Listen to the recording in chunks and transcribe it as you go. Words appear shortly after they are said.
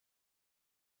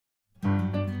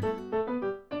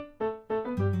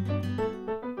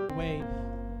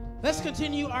Let's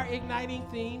continue our igniting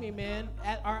theme, amen.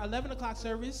 At our 11 o'clock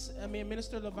service,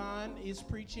 Minister Levon is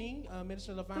preaching.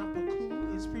 Minister Levon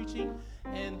Paku is preaching.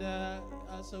 And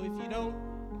so if you don't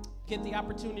get the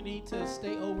opportunity to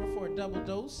stay over for a double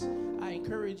dose, I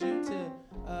encourage you to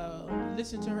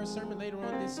listen to her sermon later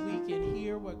on this week and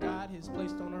hear what God has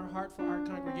placed on her heart for our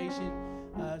congregation.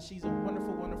 She's a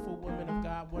wonderful, wonderful woman of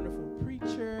God, wonderful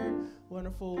preacher,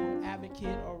 wonderful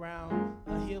advocate around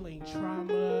healing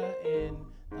trauma and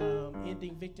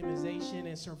ending victimization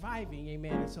and surviving,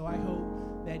 amen. And so I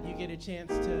hope that you get a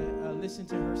chance to listen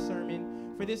to her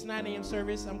sermon. For this 9 a.m.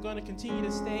 service, I'm going to continue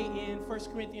to stay in 1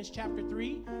 Corinthians chapter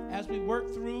 3 as we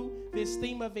work through this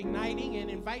theme of igniting, and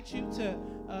invite you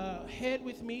to head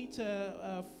with me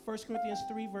to 1 Corinthians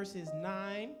 3 verses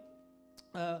 9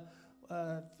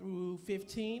 through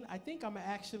 15. I think I'm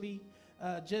actually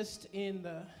just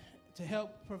to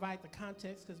help provide the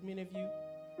context, because many of you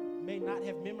may not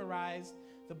have memorized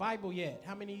the Bible yet.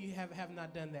 How many of you have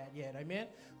not done that yet? Amen.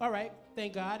 All right.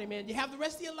 Thank God. Amen. You have the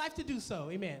rest of your life to do so.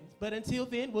 Amen. But until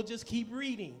then, we'll just keep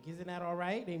reading. Isn't that all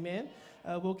right? Amen.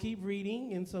 We'll keep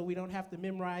reading, and so we don't have to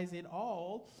memorize it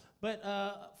all. But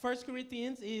 1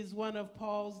 Corinthians is one of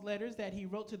Paul's letters that he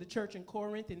wrote to the church in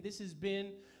Corinth, and this has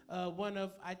been one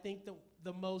of, I think,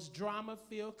 the most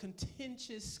drama-filled,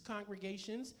 contentious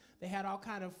congregations. They had all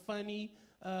kind of funny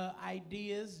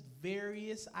ideas,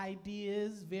 various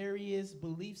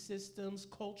belief systems,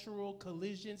 cultural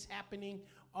collisions happening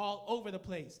all over the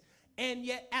place. And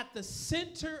yet at the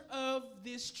center of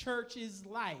this church's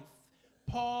life,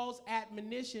 Paul's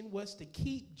admonition was to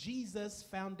keep Jesus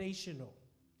foundational,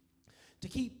 to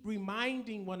keep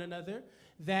reminding one another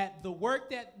that the work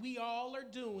that we all are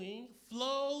doing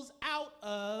flows out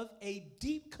of a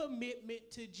deep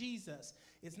commitment to Jesus.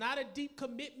 It's not a deep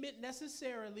commitment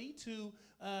necessarily to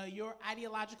your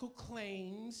ideological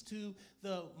claims, to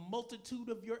the multitude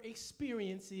of your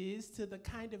experiences, to the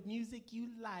kind of music you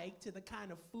like, to the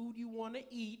kind of food you want to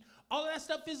eat. All of that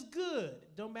stuff is good.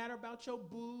 Don't matter about your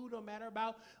boo, don't matter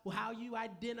about how you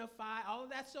identify. All of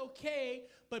that's okay.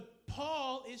 But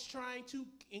Paul is trying to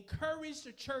encourage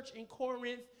the church in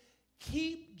Corinth,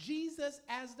 keep Jesus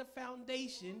as the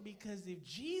foundation, because if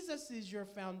Jesus is your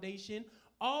foundation,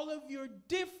 all of your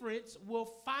difference will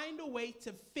find a way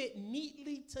to fit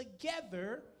neatly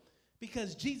together,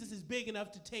 because Jesus is big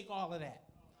enough to take all of that.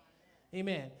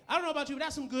 Amen. I don't know about you, but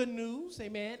that's some good news.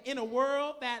 Amen. In a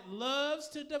world that loves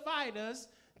to divide us,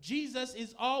 Jesus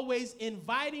is always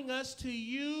inviting us to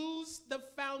use the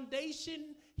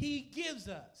foundation he gives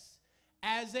us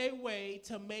as a way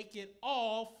to make it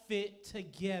all fit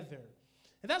together.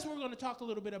 And that's what we're going to talk a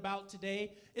little bit about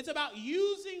today. It's about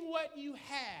using what you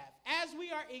have. As we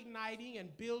are igniting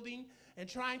and building and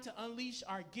trying to unleash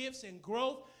our gifts and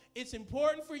growth, it's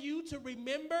important for you to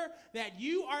remember that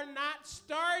you are not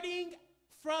starting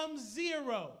from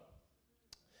zero,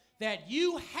 that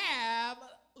you have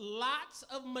lots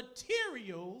of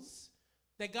materials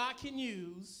that God can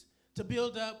use to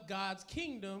build up God's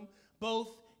kingdom,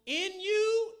 both in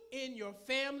you, in your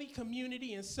family,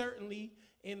 community, and certainly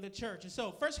in the church. And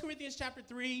so 1 Corinthians chapter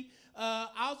 3,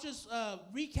 I'll just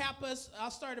recap us. I'll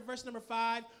start at verse number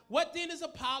 5. What then is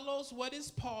Apollos? What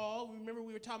is Paul? Remember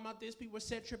we were talking about this. People were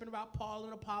set tripping about Paul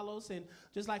and Apollos, and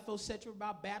just like folks set tripping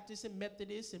about Baptists and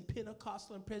Methodists and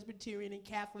Pentecostal and Presbyterian and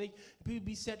Catholic, people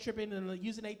be set tripping and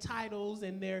using their titles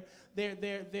and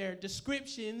their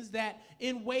descriptions that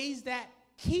in ways that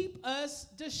keep us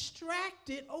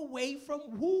distracted away from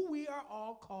who we are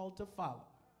all called to follow,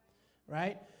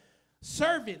 right?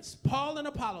 Servants, Paul and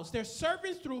Apollos, they're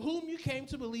servants through whom you came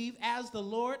to believe, as the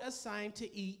Lord assigned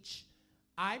to each.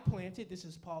 I planted, this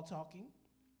is Paul talking.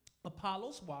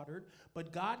 Apollos watered,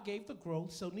 but God gave the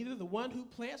growth. So neither the one who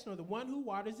plants nor the one who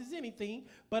waters is anything,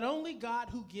 but only God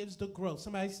who gives the growth.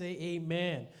 Somebody say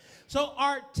amen. So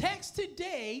our text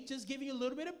today, just giving you a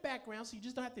little bit of background so you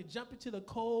just don't have to jump into the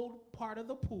cold part of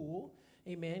the pool.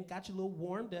 Amen. Got you a little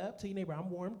warmed up. Tell your neighbor, I'm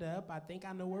warmed up. I think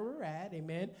I know where we're at.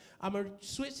 Amen. I'm going to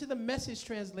switch to the Message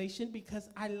translation because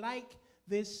I like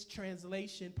this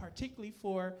translation, particularly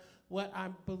for what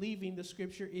I'm believing the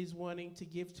scripture is wanting to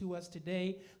give to us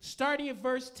today. Starting at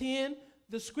verse 10,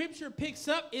 the scripture picks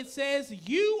up. It says,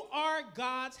 you are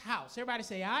God's house. Everybody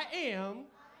say, I am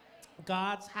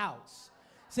God's house.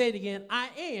 Say it again. I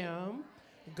am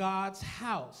God's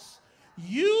house.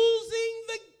 Using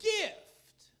the gift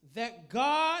that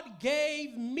God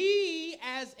gave me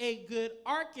as a good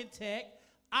architect,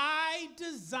 I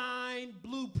designed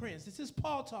blueprints. This is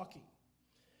Paul talking.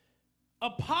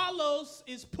 Apollos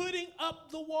is putting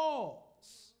up the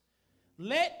walls.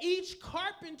 let each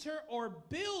carpenter or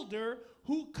builder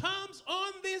who comes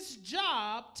on this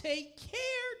job take care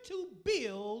to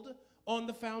build on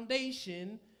the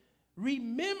foundation.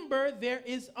 Remember, there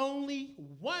is only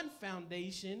one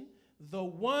foundation, the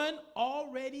one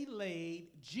already laid,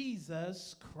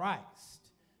 Jesus Christ.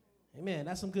 Amen.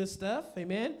 That's some good stuff.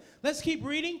 Amen. Let's keep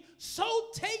reading. So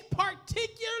take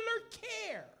particular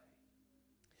care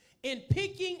in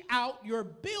picking out your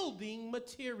building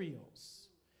materials.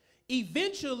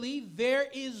 Eventually, there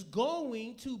is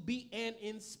going to be an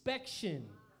inspection.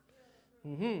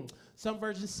 Some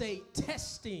versions say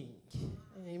testing.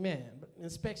 Amen. But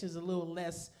inspection is a little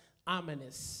less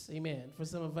ominous. Amen. For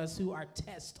some of us who are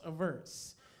test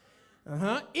averse.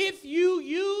 If you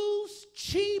use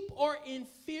cheap or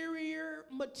inferior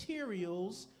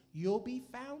materials, you'll be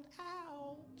found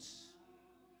out.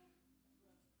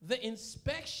 The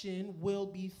inspection will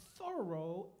be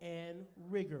thorough and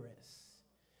rigorous.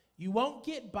 You won't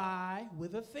get by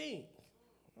with a thing.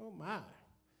 Oh my.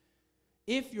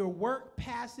 If your work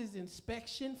passes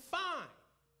inspection, fine.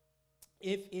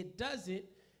 If it doesn't,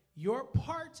 your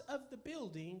parts of the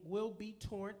building will be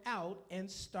torn out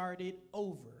and started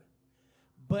over.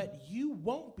 But you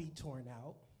won't be torn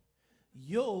out.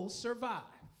 You'll survive,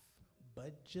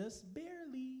 but just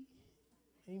barely.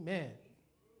 Amen.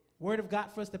 Word of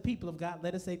God for us, the people of God.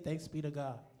 Let us say thanks be to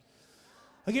God.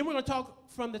 Again, we're going to talk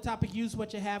from the topic, use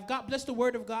what you have. God bless the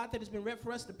word of God that has been read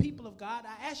for us, the people of God.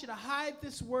 I ask you to hide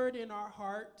this word in our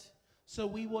heart so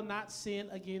we will not sin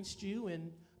against you.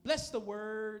 And bless the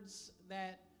words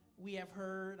that we have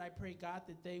heard. I pray, God,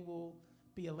 that they will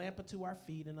be a lamp unto our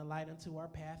feet and a light unto our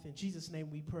path. In Jesus'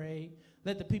 name we pray.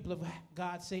 Let the people of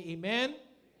God say amen.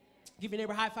 Give your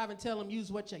neighbor a high five and tell them,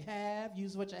 use what you have,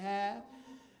 use what you have.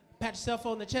 Pat yourself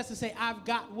on the chest and say, I've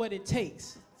got what it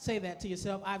takes. Say that to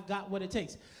yourself, I've got what it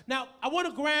takes. Now, I want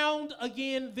to ground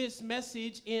again this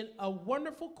message in a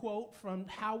wonderful quote from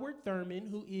Howard Thurman,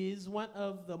 who is one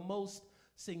of the most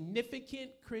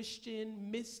significant Christian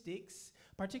mystics,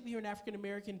 particularly here in African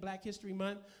American Black History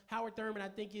Month. Howard Thurman, I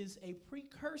think, is a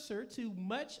precursor to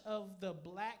much of the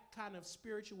black kind of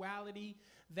spirituality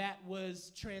that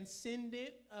was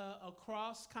transcendent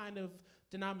across kind of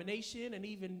denomination and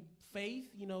even faith.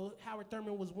 You know, Howard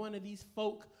Thurman was one of these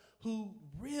folk who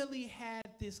really had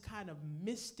this kind of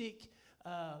mystic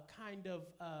kind of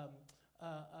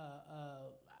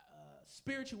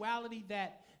spirituality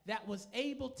that was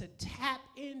able to tap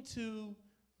into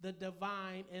the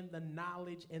divine and the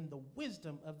knowledge and the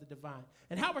wisdom of the divine.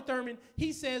 And Howard Thurman,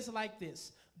 he says like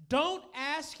this: don't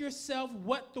ask yourself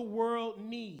what the world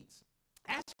needs.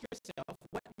 Ask yourself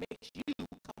what makes you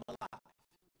come alive.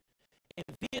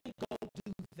 And then go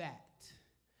do that.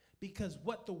 Because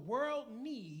what the world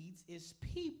needs is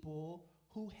people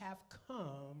who have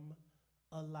come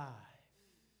alive.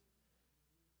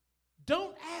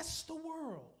 Don't ask the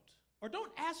world, or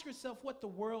don't ask yourself what the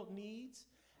world needs.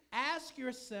 Ask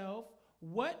yourself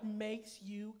what makes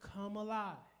you come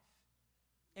alive.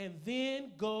 And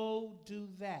then go do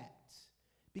that.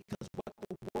 Because what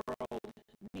the world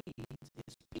needs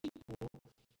is people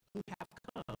who have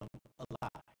come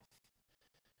alive.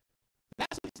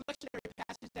 Last week's lectionary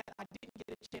passage that I didn't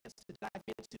get a chance to dive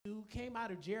into came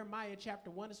out of Jeremiah chapter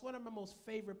 1. It's one of my most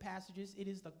favorite passages. It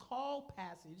is the call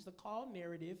passage, the call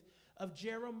narrative of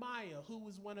Jeremiah, who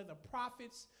was one of the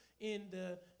prophets in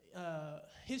the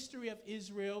history of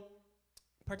Israel,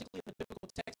 particularly in the biblical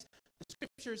text. The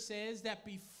scripture says that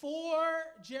before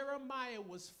Jeremiah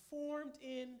was formed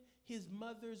in his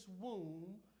mother's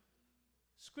womb,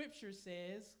 scripture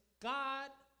says, God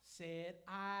said,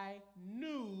 I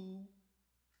knew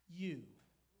you.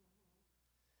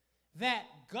 That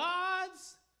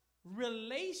God's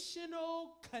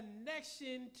relational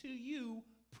connection to you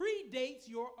predates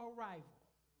your arrival.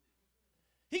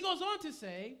 He goes on to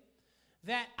say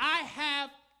that I have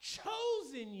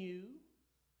chosen you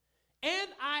and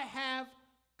I have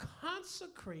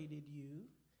consecrated you.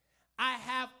 I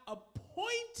have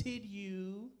appointed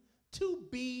you to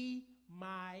be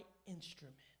my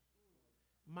instrument,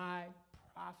 my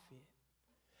prophet.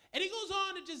 And he goes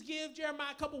on to just give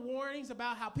Jeremiah a couple warnings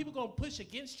about how people are going to push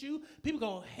against you. People are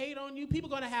going to hate on you. People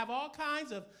are going to have all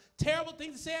kinds of terrible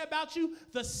things to say about you.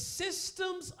 The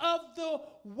systems of the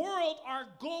world are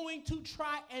going to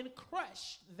try and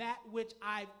crush that which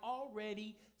I've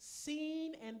already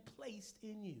seen and placed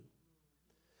in you.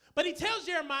 But he tells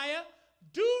Jeremiah,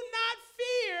 do not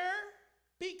fear,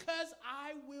 because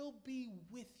I will be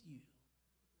with you.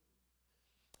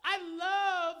 I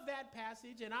love that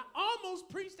passage, and I almost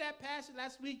preached that passage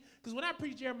last week, because when I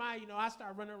preach Jeremiah, you know, I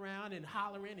start running around and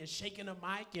hollering and shaking the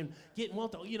mic and getting one,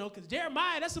 you know, because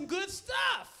Jeremiah, that's some good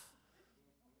stuff.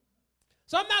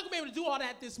 So I'm not going to be able to do all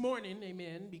that this morning,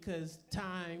 amen, because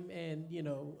time and,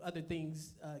 other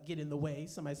things get in the way.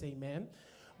 Somebody say amen.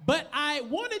 But I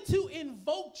wanted to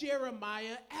invoke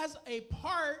Jeremiah as a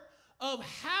part of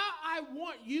how I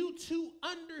want you to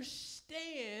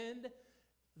understand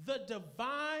the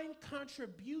divine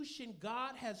contribution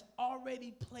God has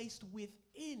already placed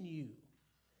within you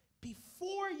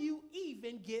before you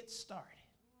even get started.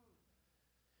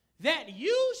 That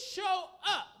you show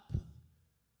up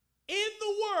in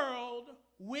the world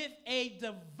with a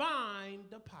divine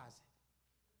deposit.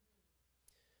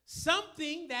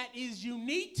 Something that is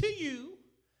unique to you,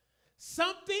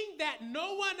 something that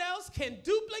no one else can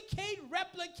duplicate,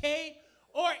 replicate,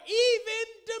 or even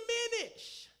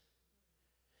diminish.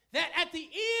 That at the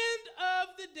end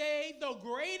of the day, the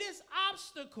greatest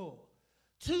obstacle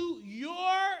to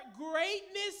your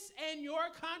greatness and your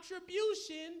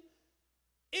contribution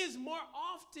is more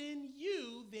often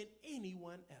you than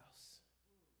anyone else.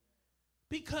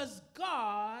 Because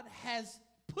God has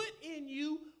put in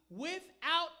you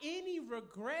without any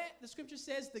regret. The scripture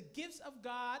says the gifts of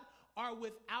God are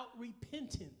without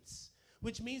repentance,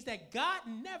 which means that God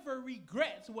never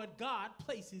regrets what God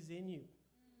places in you.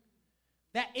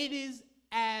 That it is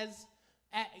as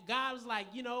God was like,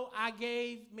 I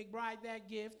gave McBride that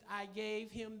gift, I gave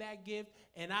him that gift,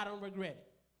 and I don't regret it.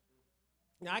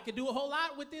 Now, I could do a whole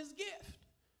lot with this gift.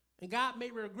 And God may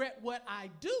regret what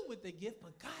I do with the gift,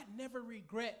 but God never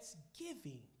regrets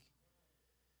giving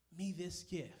me this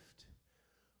gift.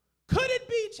 Could it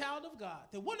be, child of God,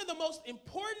 that one of the most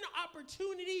important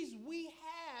opportunities we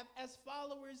have as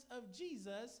followers of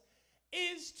Jesus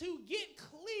is to get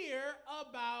clear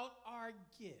about our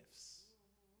gifts?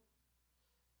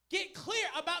 Get clear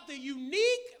about the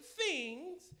unique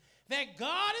things that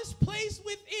God has placed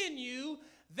within you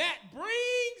that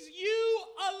brings you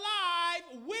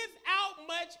alive without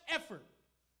much effort.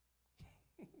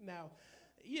 Now,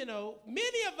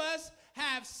 many of us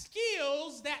have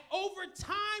skills that over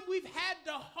time we've had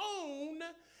to hone,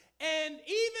 and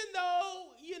even though,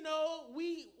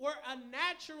 we were a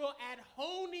natural at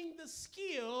honing the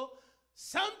skill,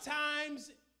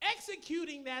 sometimes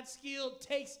executing that skill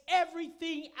takes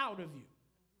everything out of you.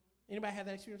 Anybody had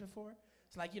that experience before?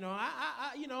 It's like,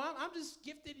 I'm just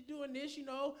gifted at doing this, And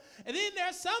then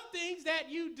there's some things that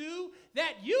you do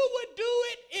that you would do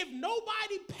it if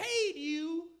nobody paid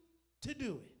you to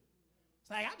do it. It's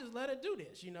like, I just let her do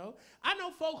this, I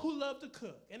know folk who love to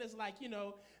cook. And it's like,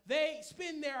 they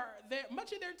spend their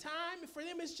much of their time, for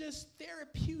them it's just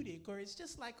therapeutic, or it's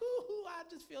just like, ooh, I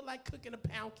just feel like cooking a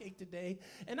pound cake today.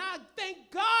 And I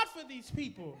thank God for these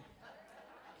people.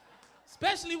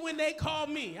 Especially when they call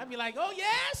me. I'd be like, oh,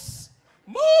 yes.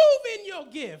 Move in your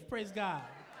gift, praise God.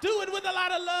 Do it with a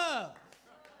lot of love.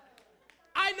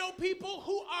 I know people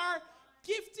who are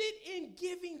gifted in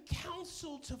giving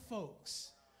counsel to folks.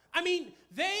 I mean,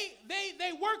 they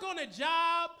work on a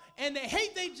job and they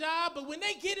hate their job, but when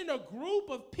they get in a group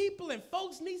of people and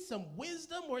folks need some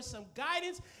wisdom or some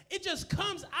guidance, it just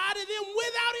comes out of them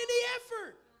without any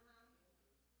effort.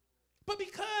 But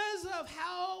because of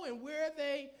how and where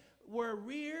they were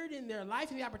reared in their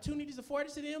life and the opportunities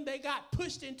afforded to them, they got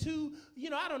pushed into,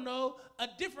 a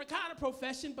different kind of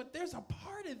profession, but there's a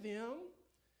part of them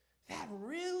that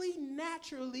really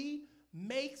naturally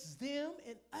makes them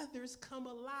and others come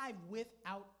alive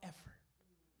without effort.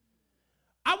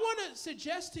 I want to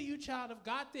suggest to you, child of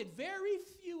God, that very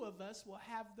few of us will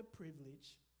have the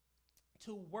privilege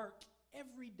to work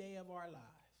every day of our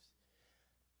lives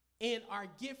in our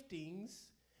giftings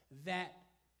that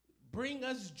bring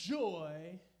us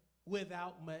joy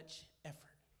without much effort.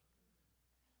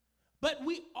 But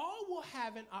we all will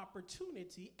have an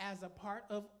opportunity as a part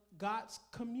of God's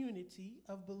community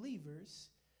of believers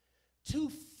to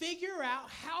figure out,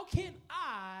 how can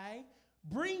I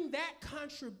bring that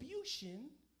contribution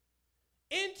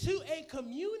into a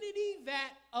community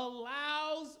that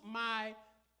allows my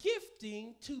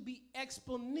gifting to be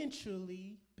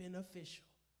exponentially beneficial?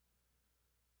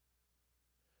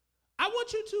 I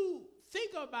want you to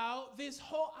think about this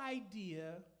whole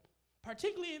idea,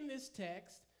 particularly in this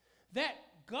text, that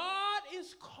God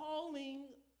is calling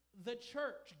the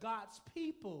church, God's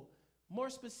people, more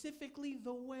specifically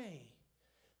the way,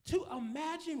 to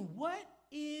imagine what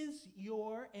is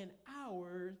your and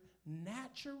our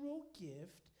natural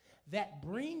gift that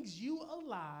brings you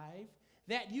alive,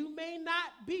 that you may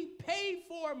not be paid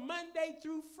for Monday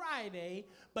through Friday,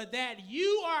 but that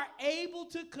you are able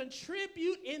to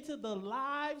contribute into the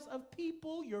lives of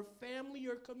people, your family,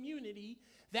 your community,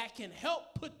 that can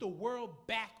help put the world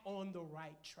back on the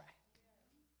right track.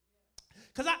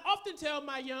 Because I often tell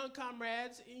my young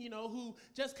comrades, who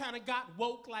just kind of got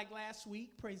woke like last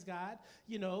week, praise God,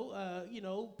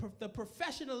 the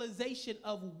professionalization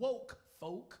of woke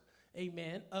folk,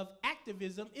 amen, of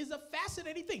activism is a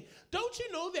fascinating thing. Don't you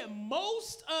know that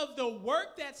most of the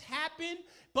work that's happened,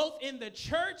 both in the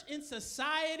church, in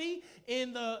society,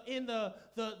 in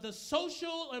the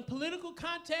social and political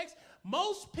context,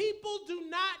 most people do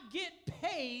not get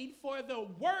paid for the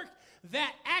work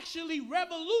that actually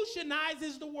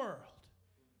revolutionizes the world.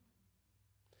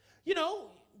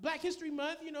 Black History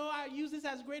Month, I use this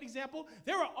as a great example.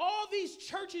 There were all these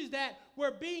churches that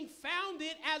were being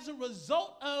founded as a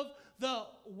result of the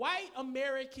white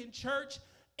American church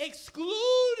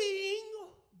excluding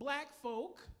black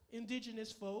folk,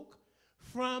 indigenous folk,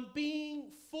 from being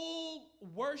full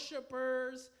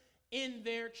worshipers in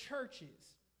their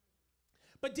churches.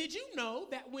 But did you know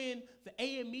that when the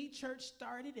AME church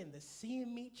started and the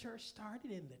CME church started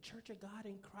and the Church of God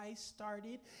in Christ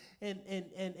started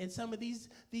and some of these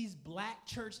black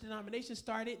church denominations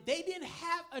started, they didn't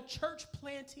have a church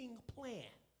planting plan.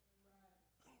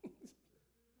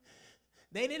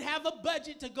 They didn't have a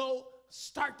budget to go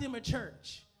start them a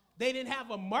church. They didn't have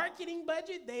a marketing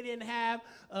budget. They didn't have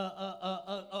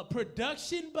a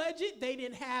production budget. They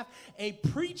didn't have a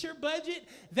preacher budget.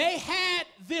 They had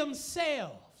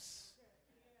themselves.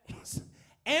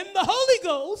 And the Holy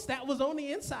Ghost that was on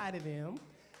the inside of them,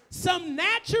 some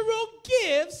natural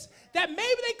gifts that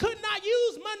maybe they could not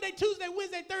use Monday, Tuesday,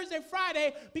 Wednesday, Thursday,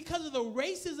 Friday because of the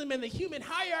racism and the human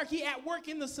hierarchy at work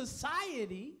in the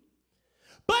society.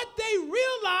 But they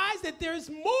realized that there's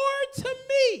more to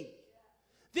me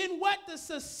than what the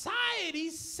society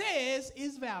says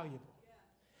is valuable.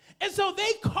 And so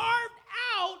they carved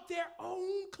out their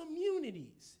own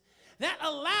communities that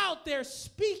allowed their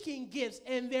speaking gifts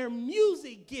and their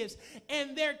music gifts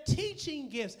and their teaching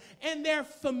gifts and their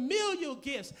familial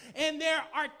gifts and their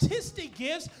artistic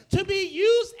gifts to be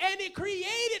used, and it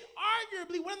created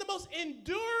arguably one of the most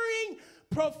enduring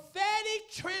prophetic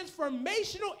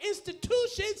transformational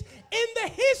institutions in the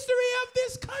history of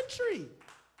this country.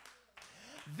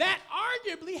 That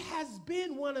arguably has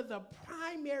been one of the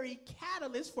primary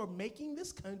catalysts for making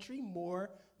this country more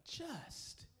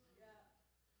just.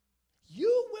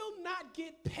 You will not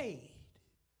get paid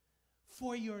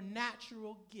for your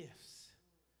natural gifts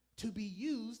to be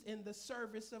used in the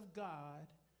service of God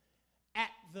at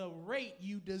the rate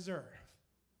you deserve,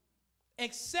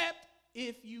 except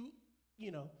if you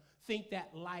think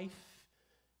that life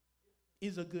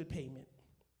is a good payment.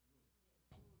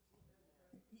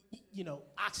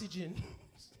 Oxygen.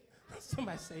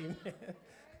 Somebody say amen.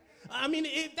 I mean,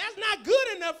 if that's not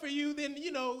good enough for you, then,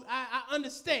 I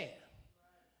understand.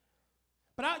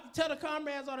 But I tell the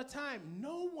comrades all the time,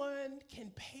 no one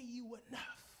can pay you enough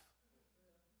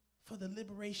for the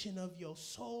liberation of your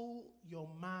soul, your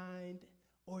mind,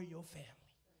 or your family.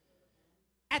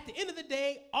 At the end of the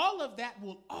day, all of that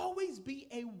will always be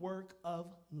a work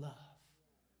of love.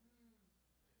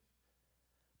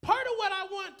 Part of what I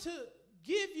want to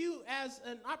give you as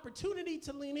an opportunity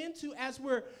to lean into as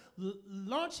we're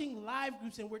launching live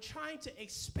groups and we're trying to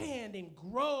expand and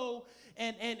grow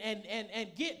and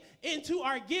get into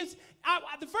our gifts,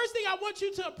 the first thing I want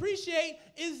you to appreciate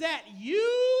is that you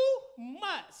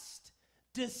must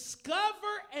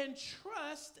discover and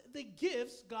trust the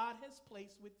gifts God has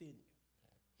placed within you.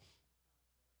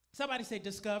 Somebody say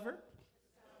discover.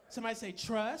 Somebody say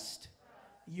trust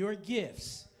your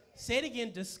gifts. Say it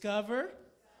again, discover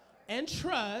and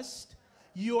trust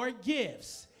your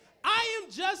gifts. I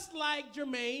am just like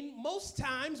Jermaine. Most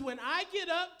times when I get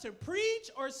up to preach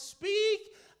or speak,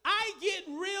 I get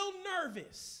real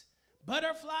nervous.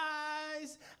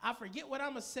 Butterflies, I forget what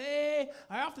I'm going to say.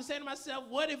 I often say to myself,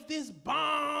 what if this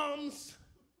bombs?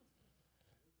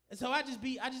 And so it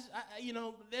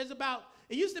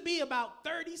used to be about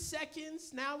 30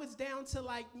 seconds. Now it's down to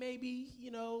like maybe,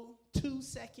 2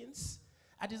 seconds.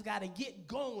 I just got to get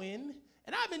going.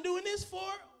 And I've been doing this for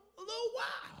a little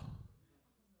while.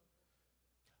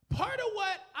 Part of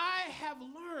what I have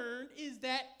learned is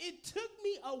that it took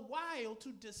me a while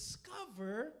to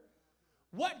discover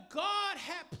what God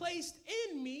had placed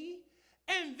in me,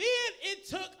 and then it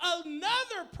took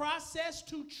another process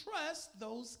to trust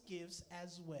those gifts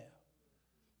as well.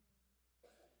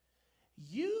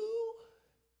 You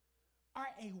are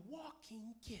a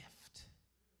walking gift.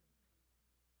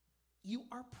 You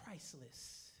are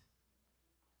priceless.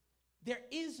 There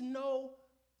is no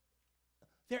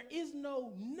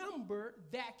number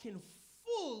that can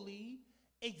fully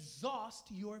exhaust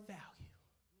your value.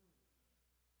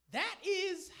 That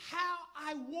is how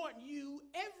I want you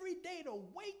every day to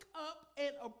wake up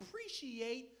and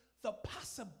appreciate the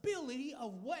possibility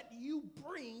of what you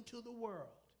bring to the world.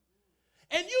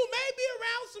 And you may be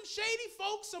around some shady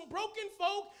folk, some broken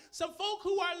folk, some folk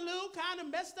who are a little kind of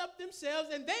messed up themselves,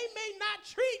 and they may not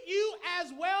treat you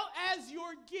as well as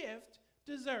your gift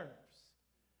deserves.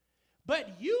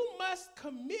 But you must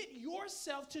commit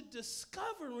yourself to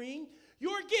discovering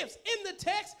your gifts. In the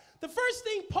text, the first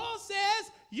thing Paul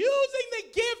says, using the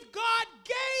gift God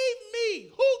gave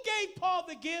me. Who gave Paul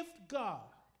the gift? God.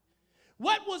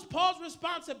 What was Paul's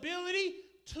responsibility?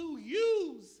 To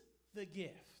use the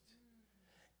gift.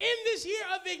 In this year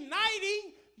of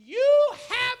igniting, you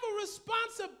have a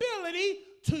responsibility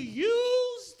to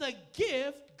use the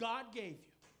gift God gave you.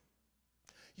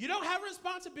 You don't have a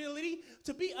responsibility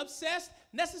to be obsessed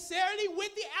necessarily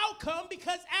with the outcome,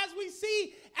 because as we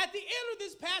see at the end of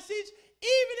this passage,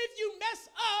 even if you mess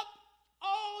up,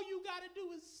 all you got to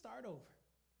do is start over.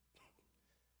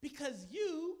 Because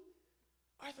you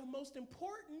are the most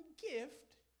important gift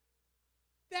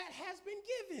that has been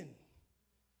given.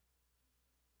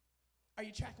 Are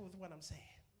you tracking with what I'm saying?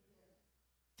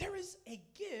 There is a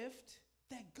gift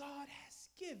that God has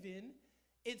given.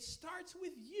 It starts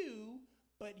with you,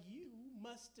 but you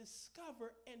must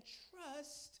discover and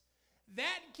trust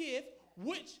that gift,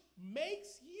 which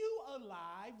makes you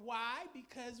alive. Why?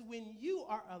 Because when you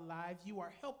are alive, you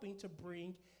are helping to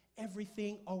bring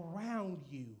everything around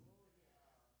you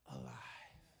alive.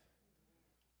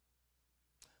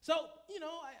 So,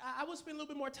 I will spend a little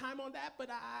bit more time on that, but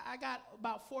I got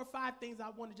about 4 or 5 things I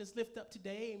want to just lift up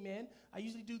today, amen. I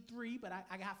usually do 3, but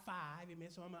I got 5, amen.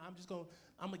 So I'm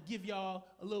going to give y'all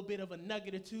a little bit of a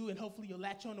nugget or 2, and hopefully you'll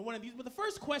latch on to one of these. But the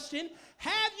first question,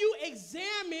 have you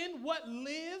examined what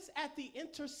lives at the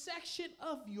intersection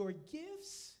of your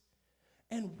gifts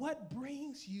and what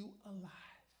brings you alive?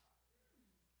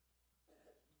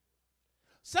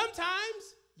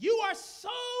 Sometimes you are so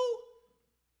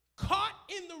caught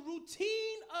in the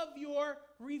routine of your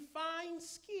refined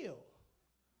skill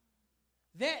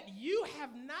that you have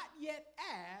not yet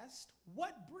asked,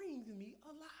 what brings me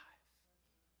alive?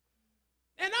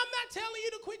 And I'm not telling you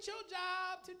to quit your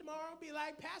job to tomorrow and be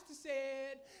like, Pastor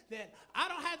said that I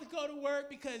don't have to go to work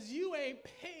because you ain't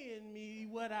paying me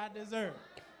what I deserve.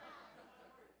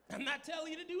 I'm not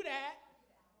telling you to do that.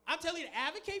 I'm telling you to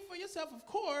advocate for yourself, of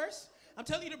course. I'm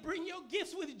telling you to bring your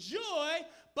gifts with joy,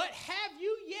 but have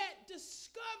you yet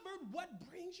discovered what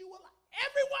brings you alive?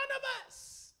 Every one of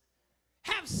us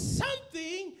have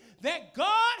something that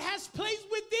God has placed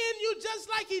within you, just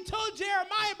like he told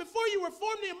Jeremiah, before you were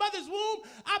formed in your mother's womb,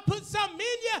 I put something in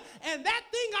you, and that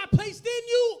thing I placed in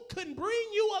you can bring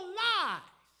you alive.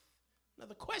 Now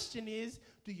the question is,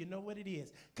 do you know what it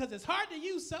is? Because it's hard to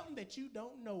use something that you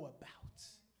don't know about.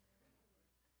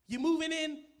 You're moving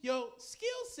in your skill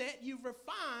set, you've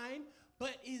refined,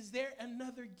 but is there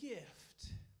another gift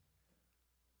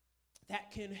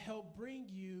that can help bring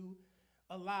you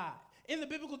alive? In the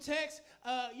biblical text,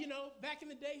 back in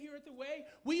the day here at The Way,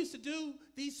 we used to do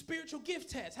these spiritual gift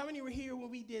tests. How many were here when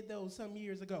we did those some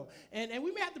years ago? And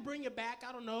we may have to bring it back.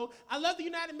 I don't know. I love the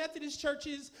United Methodist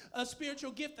Church's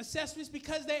spiritual gift assessments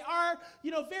because they are,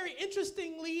 very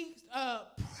interestingly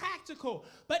practical.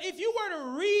 But if you were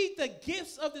to read the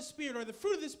gifts of the Spirit or the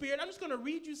fruit of the Spirit, I'm just going to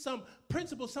read you some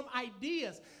principles, some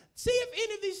ideas. See if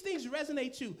any of these things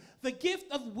resonate to you. The gift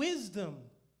of wisdom,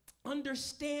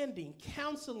 understanding,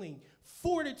 counseling,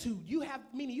 fortitude. You have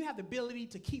the ability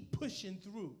to keep pushing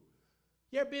through.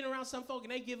 You ever been around some folk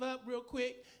and they give up real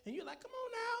quick, and you're like, come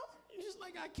on now. You're just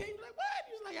like, I can't. You're like, what?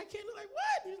 You're like, I can't. You're like,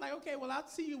 what? You're like, okay, well, I'll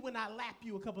see you when I lap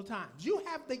you a couple times. You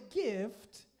have the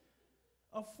gift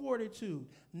of fortitude,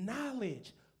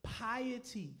 knowledge,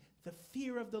 piety, the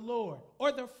fear of the Lord,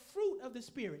 or the fruit of the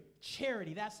Spirit,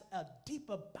 charity. That's a deep,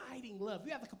 abiding love.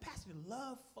 You have the capacity to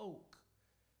love folk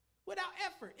without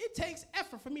effort. It takes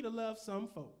effort for me to love some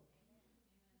folk.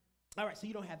 All right, so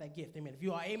you don't have that gift. Amen. If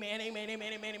you are, amen, amen,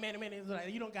 amen, amen, amen, amen, it's like,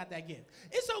 you don't got that gift.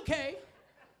 It's okay.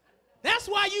 That's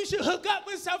why you should hook up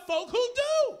with some folk who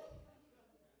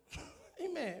do.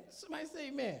 Amen. Somebody say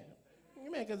amen.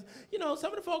 Amen. Because,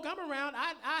 some of the folk I'm around,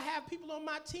 I have people on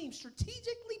my team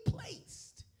strategically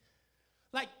placed.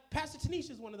 Like Pastor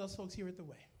Tanisha is one of those folks here at The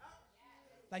Way.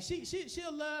 Like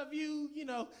she'll love you,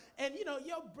 and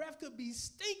your breath could be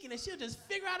stinking, and she'll just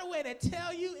figure out a way to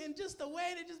tell you in just a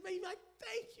way that just make you like,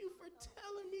 thank you for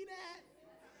telling me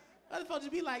that. Other folks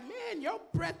just be like, man, your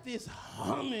breath is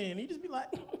humming. You just be like,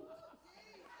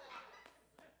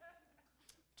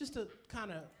 just a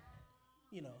kind of,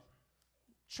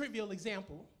 trivial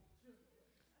example.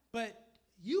 But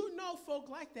folk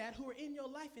like that who are in your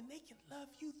life, and they can love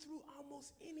you through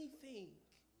almost anything.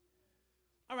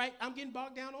 All right, I'm getting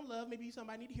bogged down on love. Maybe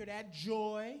somebody need to hear that.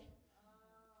 Joy.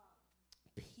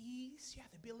 peace. You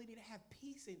have the ability to have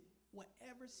peace in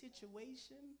whatever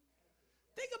situation.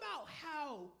 Think about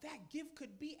how that gift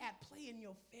could be at play in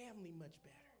your family much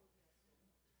better,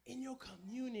 in your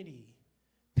community.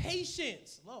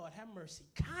 Patience, Lord have mercy,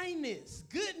 kindness,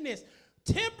 goodness,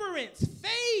 temperance,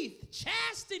 faith,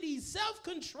 chastity,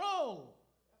 self-control.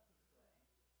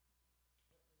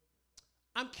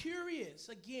 I'm curious,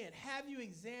 again, have you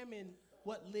examined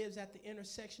what lives at the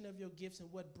intersection of your gifts and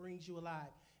what brings you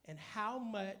alive? And how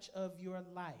much of your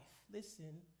life,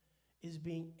 listen, is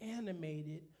being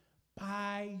animated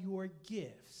by your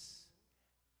gifts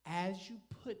as you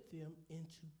put them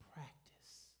into practice?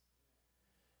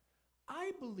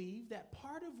 I believe that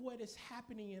part of what is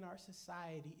happening in our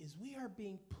society is we are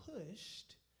being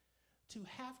pushed to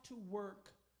have to work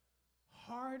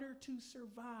harder to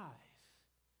survive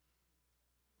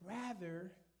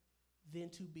rather than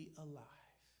to be alive.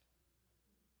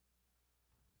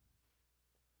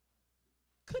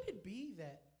 Could it be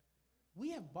that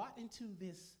we have bought into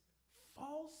this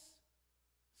false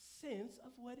sense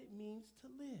of what it means to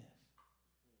live?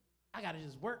 I got to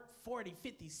just work 40,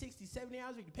 50, 60, 70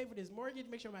 hours to pay for this mortgage,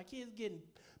 make sure my kids get in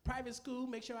private school,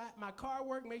 make sure my car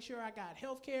work, make sure I got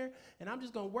health care, and I'm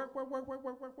just going to work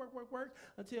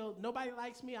until nobody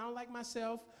likes me, I don't like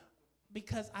myself,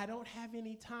 because I don't have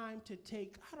any time to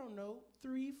take,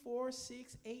 3, 4,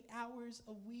 6, 8 hours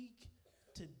a week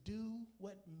to do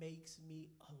what makes me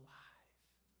alive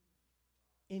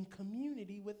in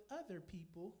community with other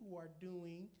people who are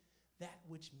doing that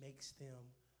which makes them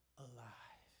alive.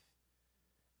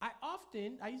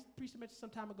 I used to preach a message some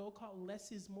time ago called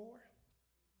Less is More.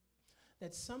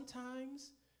 That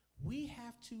sometimes we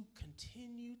have to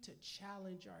continue to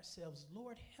challenge ourselves.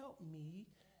 Lord, help me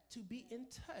to be in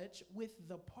touch with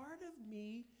the part of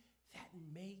me that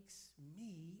makes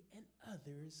me and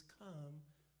others come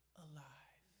alive.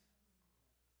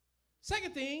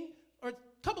 Second thing, or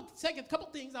couple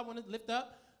things I want to lift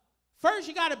up. First,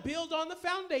 you got to build on the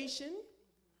foundation.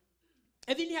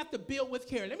 And then you have to build with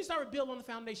care. Let me start with build on the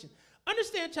foundation.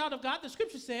 Understand, child of God, the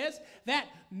scripture says that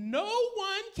no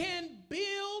one can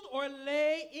build or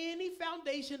lay any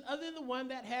foundation other than the one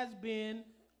that has been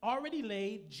already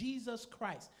laid, Jesus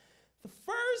Christ. The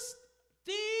first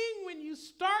thing when you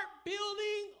start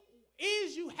building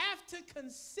is you have to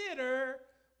consider,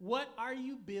 what are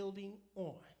you building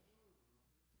on?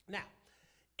 Now,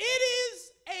 it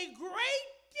is a great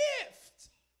gift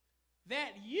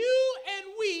that you and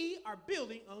we are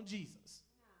building on Jesus.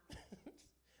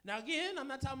 Now again, I'm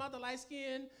not talking about the light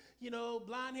skin,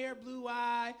 blonde hair, blue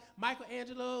eye,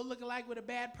 Michelangelo looking like with a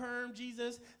bad perm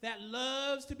Jesus that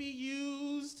loves to be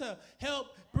used to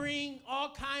help bring all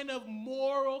kind of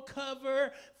moral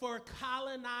cover for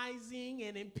colonizing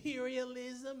and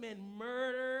imperialism and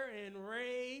murder and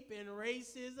rape and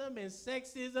racism and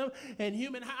sexism and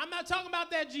I'm not talking about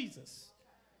that Jesus.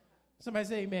 Somebody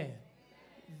say amen.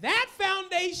 That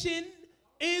foundation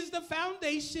is the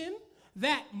foundation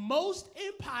that most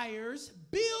empires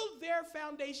build their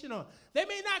foundation on. They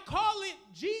may not call it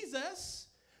Jesus,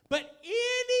 but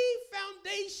any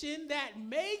foundation that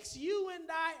makes you and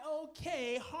I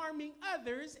okay harming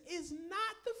others is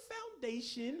not the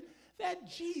foundation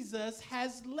that Jesus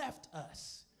has left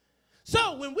us.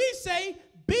 So when we say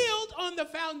build on the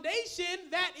foundation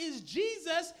that is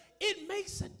Jesus, it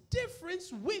makes a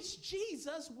difference which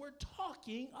Jesus we're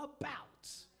talking about.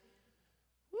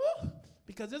 Woo.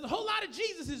 Because there's a whole lot of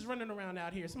Jesuses running around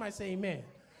out here. Somebody say amen.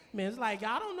 Man, it's like,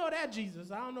 I don't know that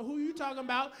Jesus. I don't know who you're talking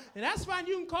about. And that's fine.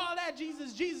 You can call that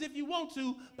Jesus if you want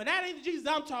to, but that ain't the Jesus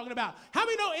I'm talking about. How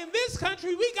many know in this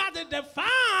country we got to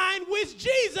define which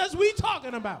Jesus we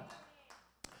talking about?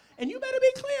 And you better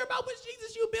be clear about which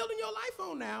Jesus you're building your life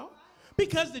on now.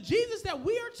 Because the Jesus that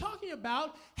we are talking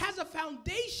about has a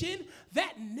foundation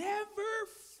that never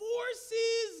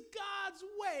forces God's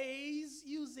ways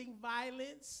using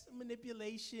violence,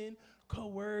 manipulation,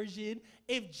 coercion.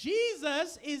 If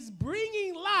Jesus is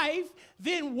bringing life,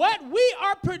 then what we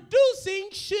are producing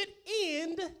should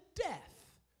end death.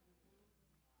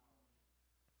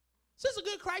 So it's a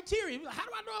good criteria. How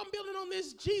do I know I'm building on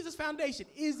this Jesus foundation?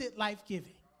 Is it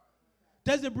life-giving?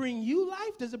 Does it bring you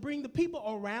life? Does it bring the people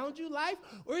around you life?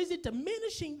 Or is it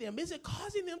diminishing them? Is it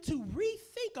causing them to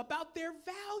rethink about their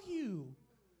value?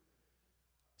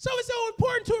 So it's so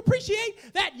important to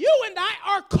appreciate that you and I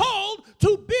are called to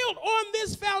build on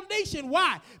this foundation.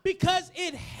 Why? Because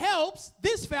it helps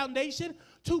this foundation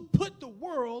to put the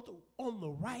world on the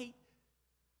right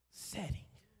setting.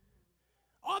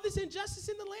 All this injustice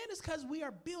in the land is because we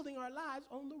are building our lives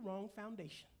on the wrong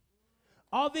foundation.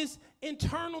 All this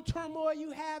internal turmoil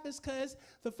you have is because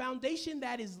the foundation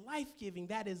that is life-giving,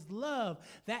 that is love,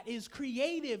 that is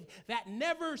creative, that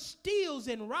never steals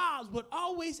and robs, but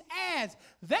always adds.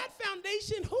 That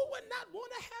foundation, who would not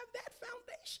want to have that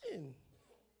foundation?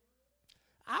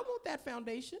 I want that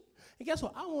foundation. And guess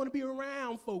what? I want to be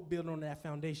around folk building on that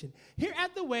foundation. Here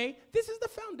at The Way, this is the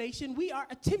foundation we are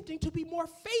attempting to be more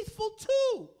faithful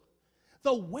to.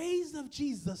 The ways of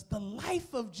Jesus, the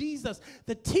life of Jesus,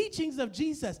 the teachings of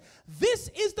Jesus.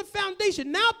 This is the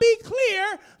foundation. Now be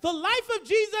clear, the life of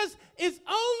Jesus is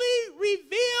only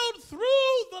revealed through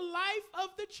the life of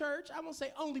the church. I won't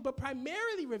say only, but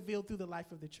primarily revealed through the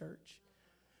life of the church.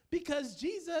 Because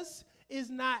Jesus is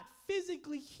not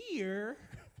physically here.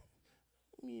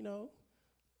 You know,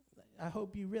 I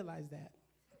hope you realize that.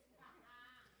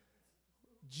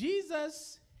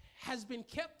 Jesus has been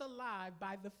kept alive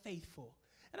by the faithful.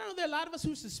 And I know there are a lot of us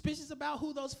who are suspicious about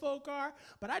who those folk are,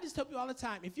 but I just tell you all the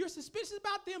time, if you're suspicious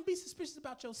about them, be suspicious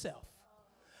about yourself.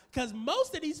 Because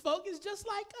most of these folk is just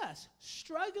like us,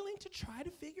 struggling to try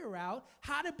to figure out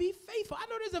how to be faithful. I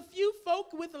know there's a few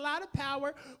folk with a lot of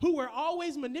power who are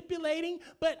always manipulating,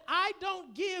 but I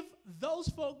don't give those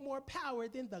folk more power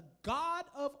than the God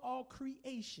of all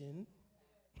creation.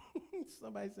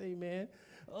 Somebody say amen.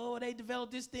 Oh, they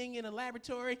developed this thing in a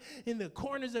laboratory in the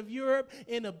corners of Europe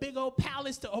in a big old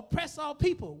palace to oppress all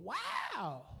people.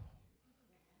 Wow.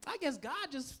 I guess God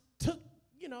just took,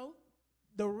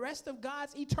 the rest of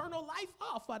God's eternal life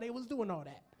off while they was doing all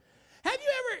that. Have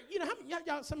you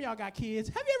ever, some of y'all got kids.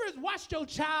 Have you ever watched your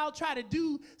child try to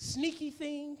do sneaky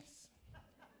things?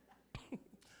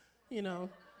 You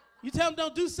tell them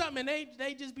don't do something and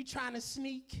they just be trying to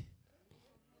sneak.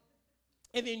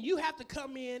 And then you have to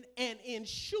come in and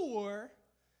ensure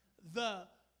the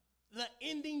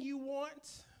ending you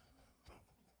want.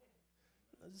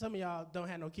 Some of y'all don't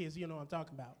have no kids, so you know what I'm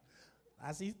talking about.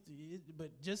 I see,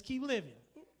 but just keep living.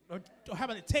 Or how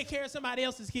about it, take care of somebody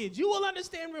else's kids. You will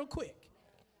understand real quick.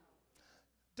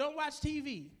 Don't watch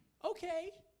TV.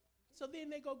 Okay. So then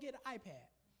they go get an iPad.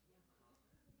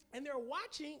 And they're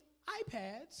watching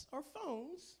iPads or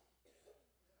phones.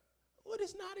 Well,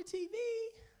 it's not a TV.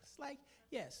 It's like,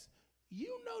 yes,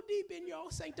 you know deep in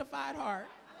your sanctified heart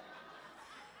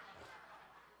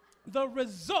the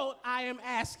result I am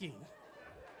asking.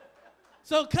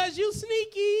 So because you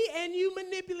sneaky and you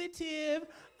manipulative,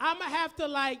 I'm going to have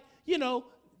to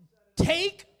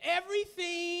take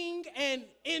everything and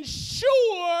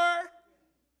ensure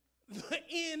the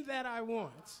end that I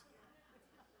want.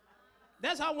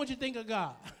 That's how I want you to think of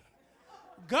God.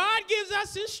 God gives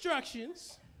us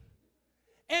instructions.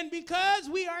 And because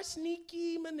we are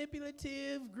sneaky,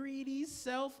 manipulative, greedy,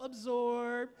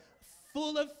 self-absorbed,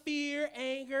 full of fear,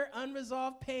 anger,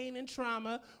 unresolved pain, and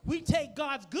trauma, we take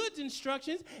God's good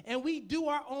instructions and we do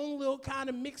our own little kind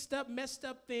of mixed up, messed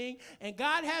up thing. And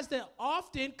God has to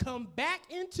often come back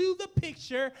into the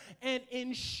picture and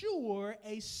ensure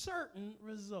a certain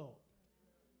result.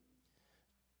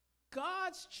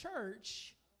 God's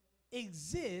church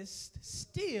exists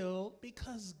still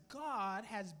because God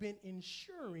has been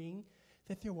ensuring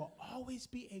that there will always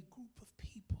be a group of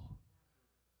people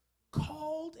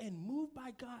called and moved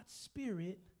by God's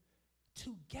Spirit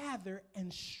to gather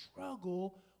and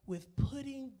struggle with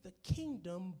putting the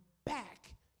kingdom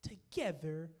back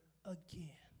together again.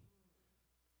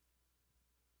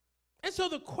 And so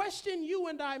the question you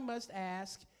and I must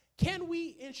ask, can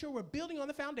we ensure we're building on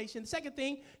the foundation? The second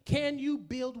thing, can you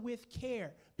build with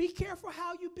care? Be careful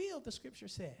how you build, the scripture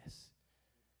says.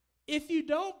 If you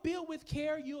don't build with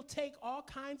care, you'll take all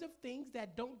kinds of things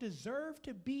that don't deserve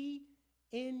to be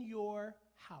in your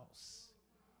house.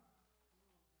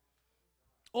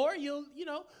 Or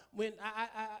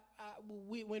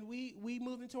when we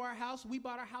moved into our house, we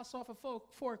bought our house off of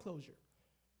foreclosure.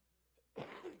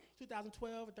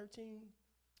 2012 or 13,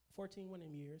 14, one of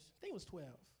them years. I think it was 12.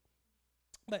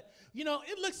 But,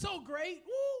 it looked so great.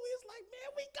 Ooh, it's like,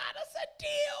 man, we got us a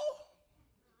deal.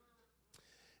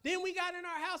 Then we got in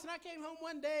our house, and I came home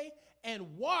one day,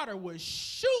 and water was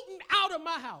shooting out of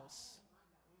my house.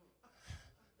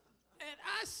 And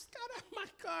I got out of my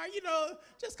car,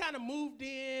 just kind of moved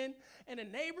in. And the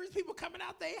neighbors, people coming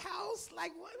out their house,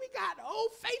 like, what? We got Old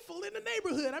Faithful in the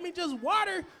neighborhood. I mean, just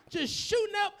water just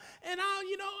shooting up. And I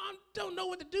don't know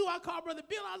what to do. I called Brother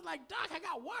Bill. I was like, Doc, I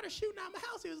got water shooting out of my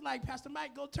house. He was like, Pastor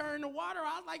Mike, go turn the water.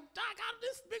 I was like, Doc, out of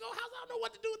this big old house, I don't know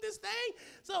what to do with this thing.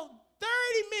 So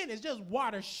 30 minutes, just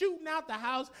water shooting out the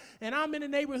house. And I'm in the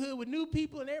neighborhood with new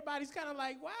people, and everybody's kind of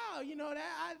like, wow,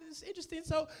 it's interesting.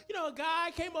 So, a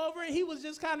guy came over, and he was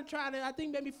just kind of trying to, I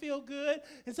think, make me feel good.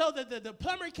 And so the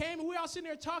plumber came, and we all sitting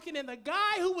there talking, and the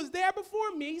guy who was there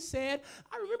before me said,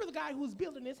 I remember the guy who was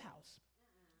building this house.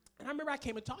 And I remember I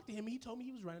came and talked to him, and he told me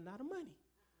he was running out of money.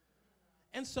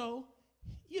 And so,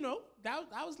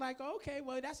 I was like, okay,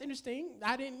 well, that's interesting.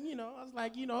 I didn't, I was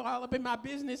like, all up in my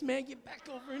business, man, get back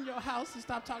over in your house and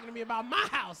stop talking to me about my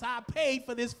house. I paid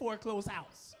for this foreclosed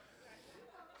house.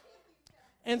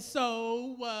 And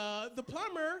so the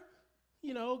plumber,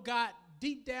 got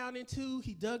deep down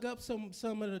he dug up some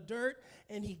of the dirt,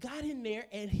 and he got in there,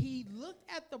 and he looked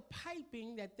at the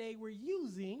piping that they were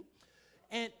using,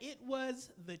 and it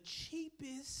was the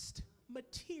cheapest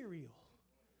material,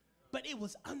 but it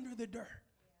was under the dirt.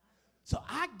 So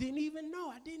I didn't even know.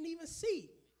 I didn't even see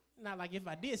it. Not like if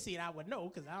I did see it, I would know,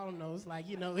 because I don't know. It's like,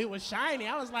 it was shiny.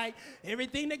 I was like,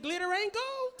 everything that glitter ain't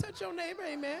gold. Touch your neighbor,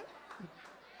 amen.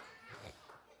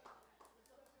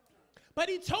 But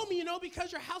he told me,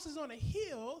 because your house is on a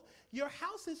hill, your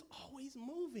house is always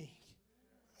moving.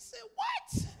 I said,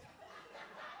 what?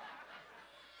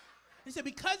 He said,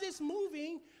 because it's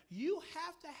moving, you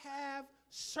have to have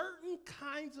certain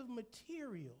kinds of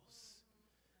materials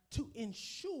to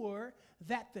ensure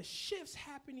that the shifts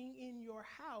happening in your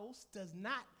house does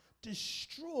not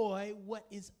destroy what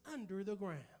is under the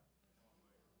ground.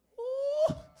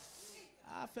 Ooh,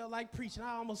 I felt like preaching.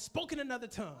 I almost spoke in another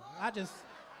tongue. I just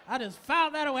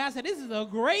filed that away. I said, this is a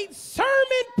great sermon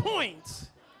point.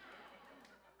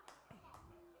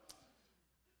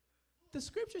 The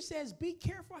scripture says, be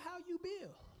careful how you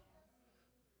build.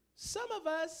 Some of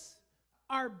us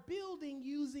are building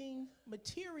using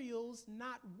materials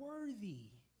not worthy.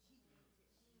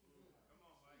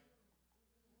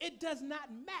 It does not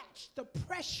match the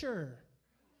pressure,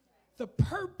 the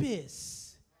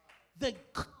purpose, the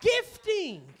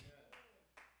gifting.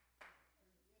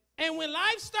 And when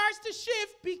life starts to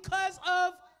shift because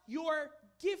of your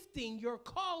gifting, your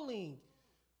calling,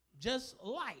 just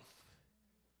life,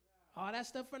 all that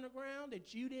stuff on the ground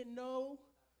that you didn't know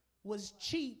was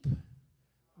cheap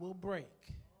will break.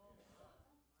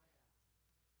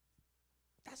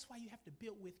 That's why you have to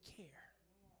build with care.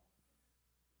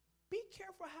 Be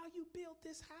careful how you build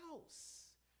this house,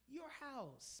 your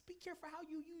house. Be careful how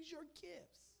you use your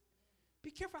gifts. Be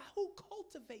careful who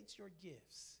cultivates your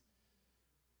gifts.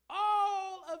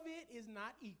 All of it is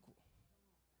not equal.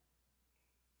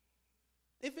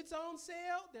 If it's on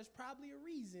sale, there's probably a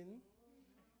reason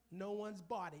no one's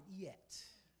bought it yet.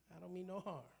 I don't mean no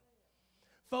harm.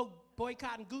 Folk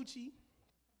boycotting Gucci,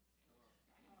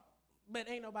 but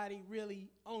ain't nobody really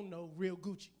own no real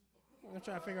Gucci. I'm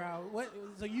trying to figure out what.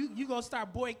 So you gonna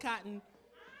start boycotting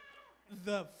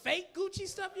the fake Gucci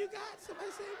stuff you got?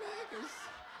 Somebody say that, 'cause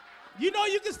you know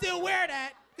you can still wear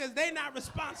that because they not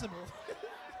responsible.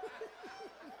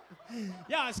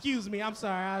 Y'all excuse me. I'm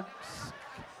sorry. I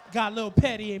got a little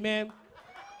petty, man.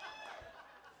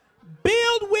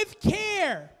 Build with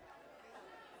care.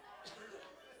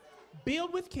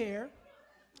 Build with care.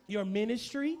 Your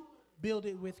ministry, build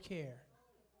it with care.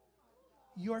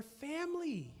 Your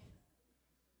family,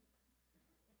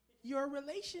 your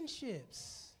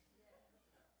relationships,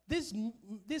 this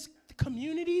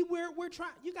community where we're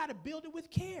trying, you got to build it with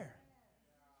care.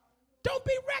 Don't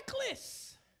be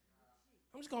reckless.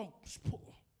 I'm just going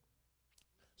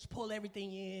to pull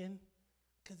everything in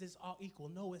because it's all equal.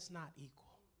 No, it's not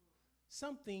equal.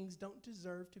 Some things don't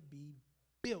deserve to be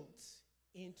built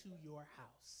into your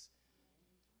house.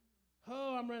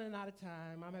 Oh, I'm running out of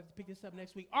time. I'm going to have to pick this up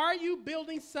next week. Are you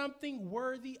building something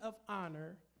worthy of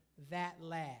honor that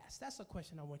lasts? That's a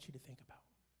question I want you to think about.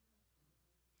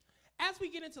 As we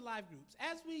get into live groups,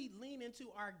 as we lean into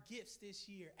our gifts this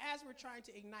year, as we're trying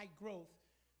to ignite growth,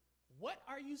 what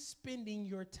are you spending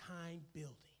your time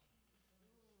building?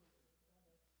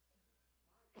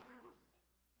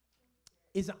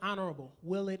 Is it honorable?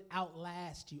 Will it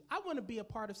outlast you? I want to be a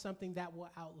part of something that will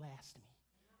outlast me.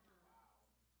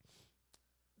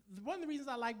 One of the reasons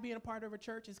I like being a part of a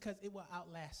church is because it will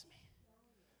outlast me.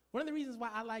 One of the reasons why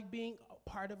I like being a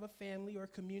part of a family or a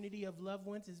community of loved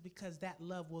ones is because that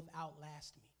love will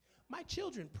outlast me. My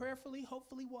children, prayerfully,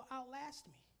 hopefully, will outlast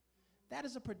me. That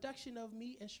is a production of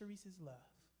me and Sharice's love.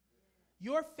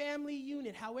 Your family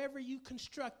unit, however you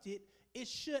construct it, it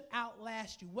should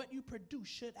outlast you. What you produce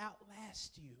should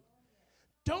outlast you.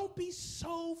 Don't be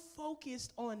so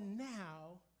focused on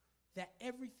now that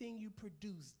everything you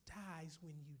produce dies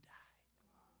when you die.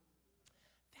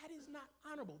 That is not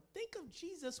honorable. Think of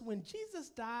Jesus. When Jesus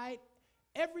died,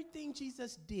 everything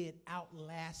Jesus did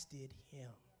outlasted him.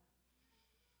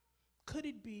 Could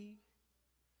it be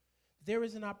there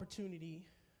is an opportunity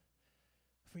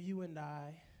for you and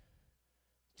I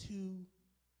to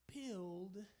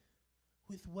build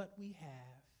with what we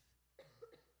have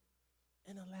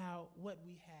and allow what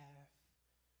we have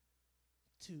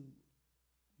to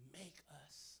make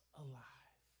us alive?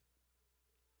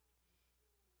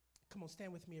 Come on,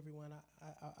 stand with me, everyone.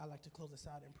 I like to close us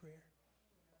out in prayer.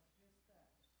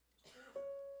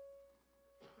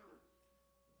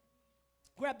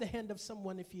 Grab the hand of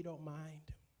someone if you don't mind.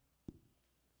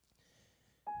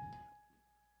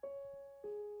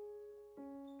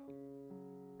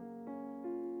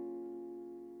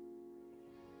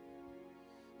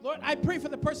 Lord, I pray for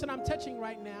the person I'm touching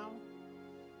right now.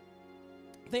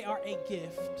 They are a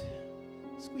gift.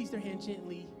 Squeeze their hand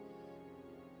gently.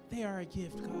 They are a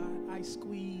gift, God. I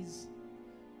squeeze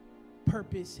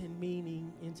purpose and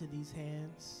meaning into these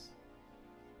hands.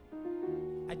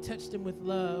 I touch them with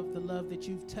love, the love that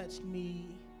you've touched me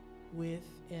with,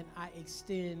 and I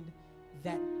extend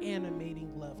that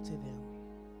animating love to them.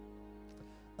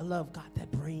 A love, God, that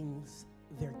brings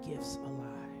their gifts alive.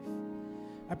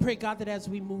 I pray, God, that as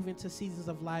we move into seasons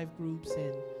of live groups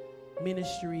and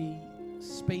ministry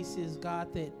spaces,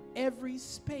 God, that every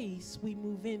space we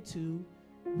move into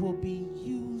will be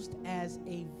used as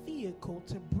a vehicle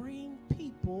to bring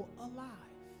people alive.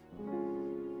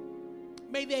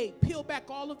 May they peel back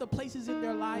all of the places in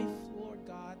their life, Lord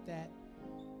God, that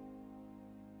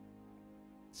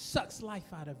sucks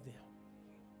life out of them.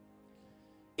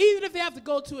 Even if they have to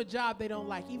go to a job they don't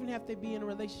like, even if they be in a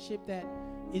relationship that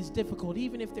is difficult,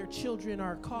 even if their children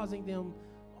are causing them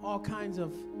all kinds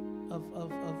of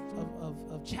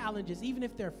challenges, even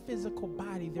if their physical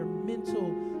body, their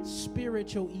mental,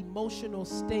 spiritual, emotional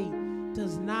state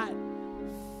does not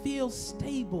feel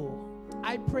stable,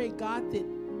 I pray, God,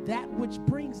 that which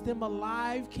brings them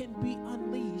alive can be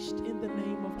unleashed in the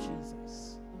name of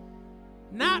Jesus.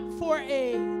 Not for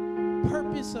a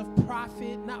purpose of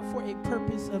profit, not for a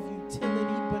purpose of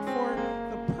utility, but for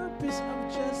the purpose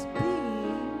of just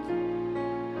being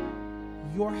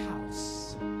your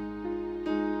house.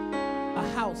 A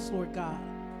house, Lord God,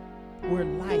 where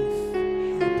life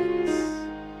happens.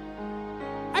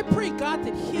 I pray, God,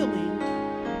 that healing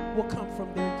will come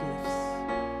from their gifts.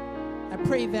 I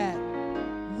pray that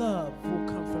love will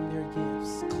come from their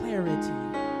gifts. Clarity,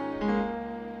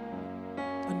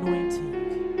 anointing,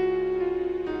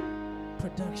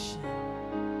 production.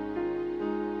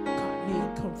 God, may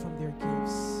it come from their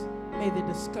gifts. May they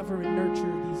discover and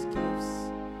nurture these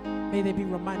gifts. May they be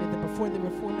reminded that before they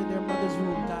were formed in their mother's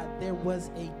womb, God, there was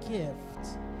a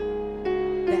gift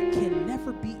that can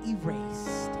never be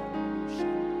erased.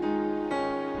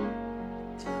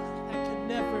 That can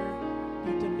never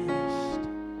be diminished.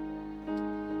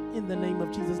 In the name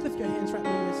of Jesus, lift your hands right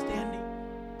where you're standing.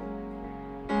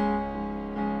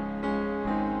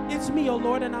 It's me, O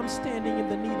Lord, and I'm standing in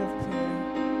the need of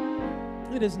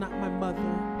prayer. It is not my mother,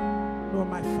 nor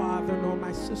my father, nor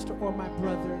my sister, or my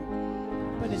brother,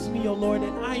 but it's me, O Lord,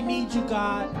 and I need you,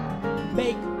 God.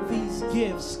 Make these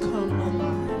gifts come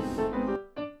alive.